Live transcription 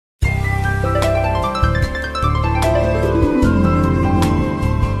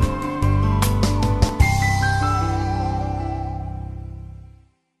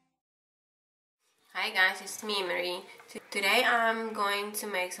guys, it's me, Marie. Today I'm going to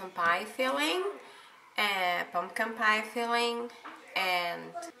make some pie filling, pumpkin pie filling,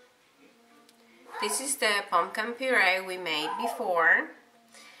 and this is the pumpkin puree we made before.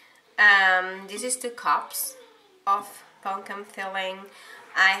 This is 2 cups of pumpkin filling.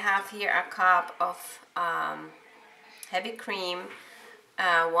 I have here a cup of heavy cream,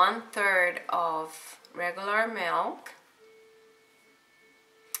 1/3 of regular milk.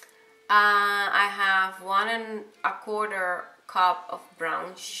 I have 1 1/4 cup of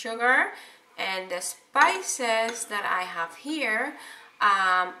brown sugar, and the spices that I have here,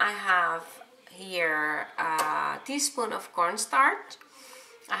 I have here a teaspoon of cornstarch.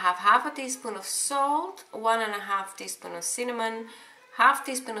 I have 1/2 teaspoon of salt, 1 1/2 teaspoon of cinnamon, 1/2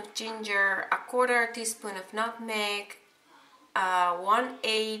 teaspoon of ginger, 1/4 teaspoon of nutmeg,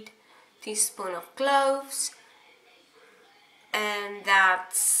 1/8 teaspoon of cloves, and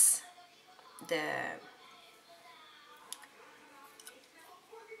that's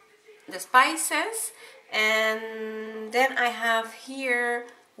the spices. And then I have here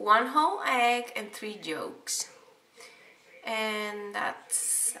 1 whole egg and 3 yolks, and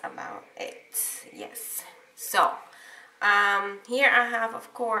that's about it. Yes, so here I have,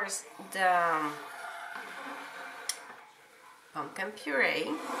 of course, the pumpkin puree.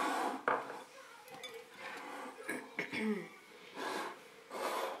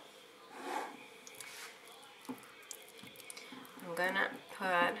 I'm gonna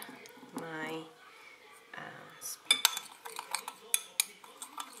put my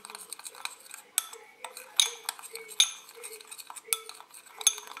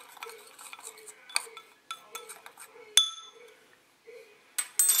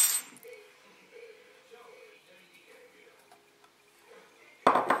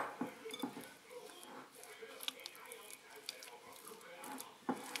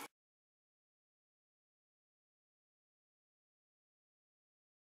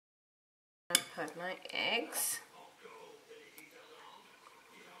put my eggs.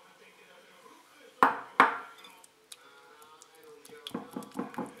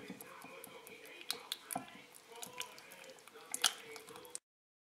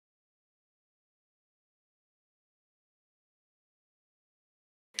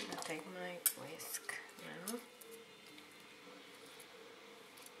 I'll take my whisk now.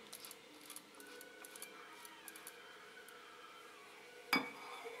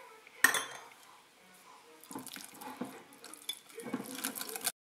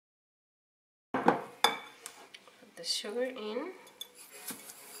 The sugar in.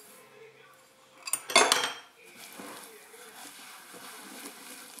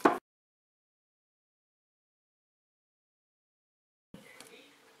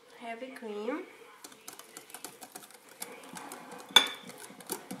 Heavy cream.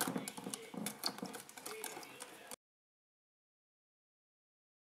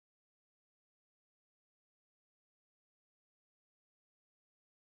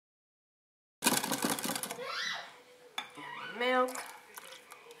 Milk.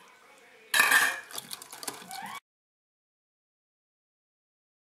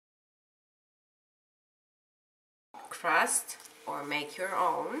 Crust or make your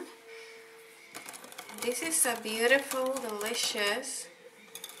own. This is a beautiful, delicious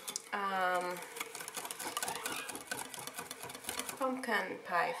pumpkin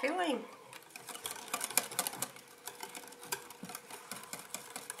pie filling.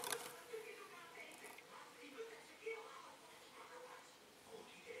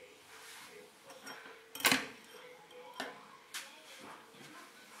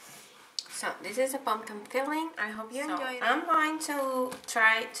 So this is a pumpkin filling. I hope you enjoy it. I'm going to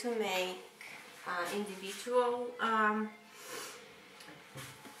try to make individual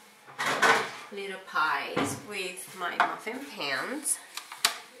little pies with my muffin pans.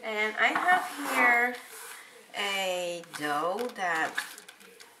 And I have here a dough that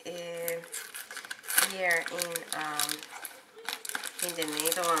is here in the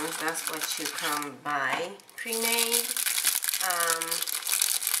Netherlands. That's what you can buy pre-made.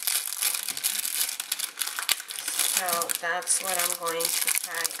 So that's what I'm going to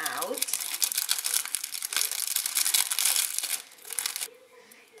try out.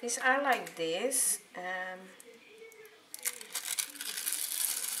 These are like this, and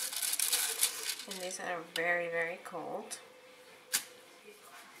these are very, very cold.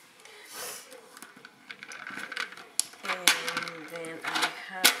 And then I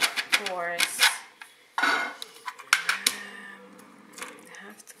have, of course,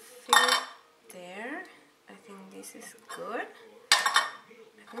 have to fill it there. I think this is good. I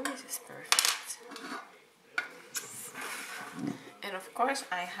think this is perfect. And of course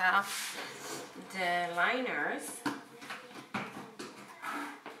I have the liners.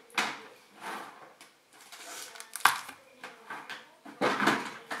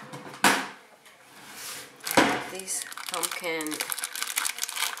 I have these pumpkin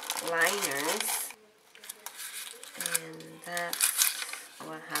liners, and that's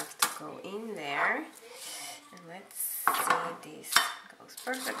what have to go in there. And let's see, this goes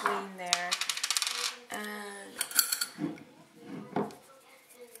perfectly in there.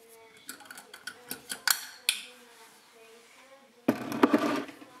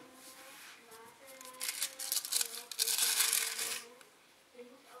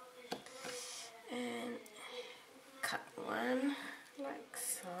 And cut one like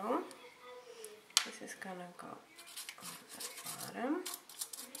so. This is gonna go on the bottom,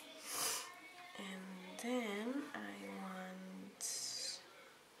 and then I want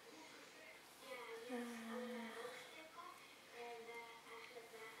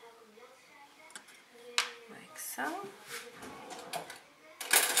like so.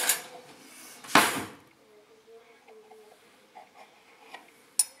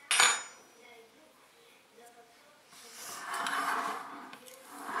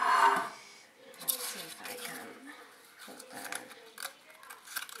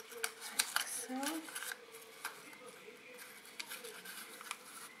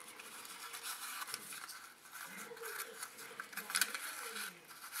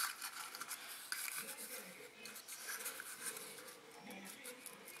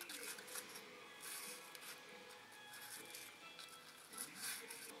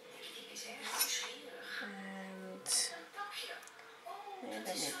 A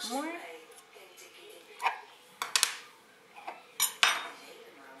bit more.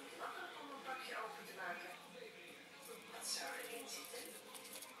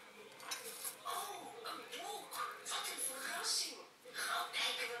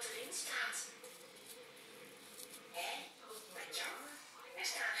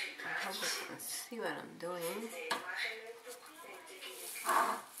 I hope you can see what I'm doing.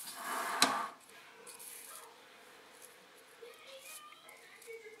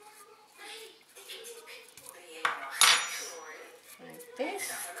 Like this.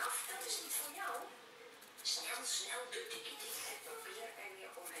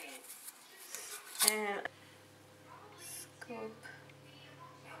 And scoop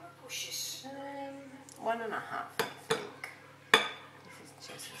 1.5, I think. This is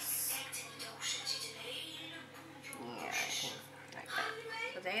just, yeah, I think like that.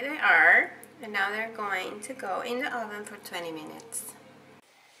 So there they are, and now they're going to go in the oven for 20 minutes.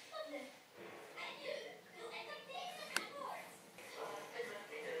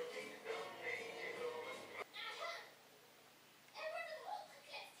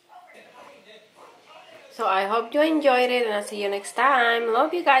 So I hope you enjoyed it, and I'll see you next time.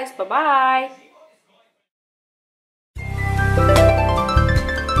 Love you guys. Bye-bye.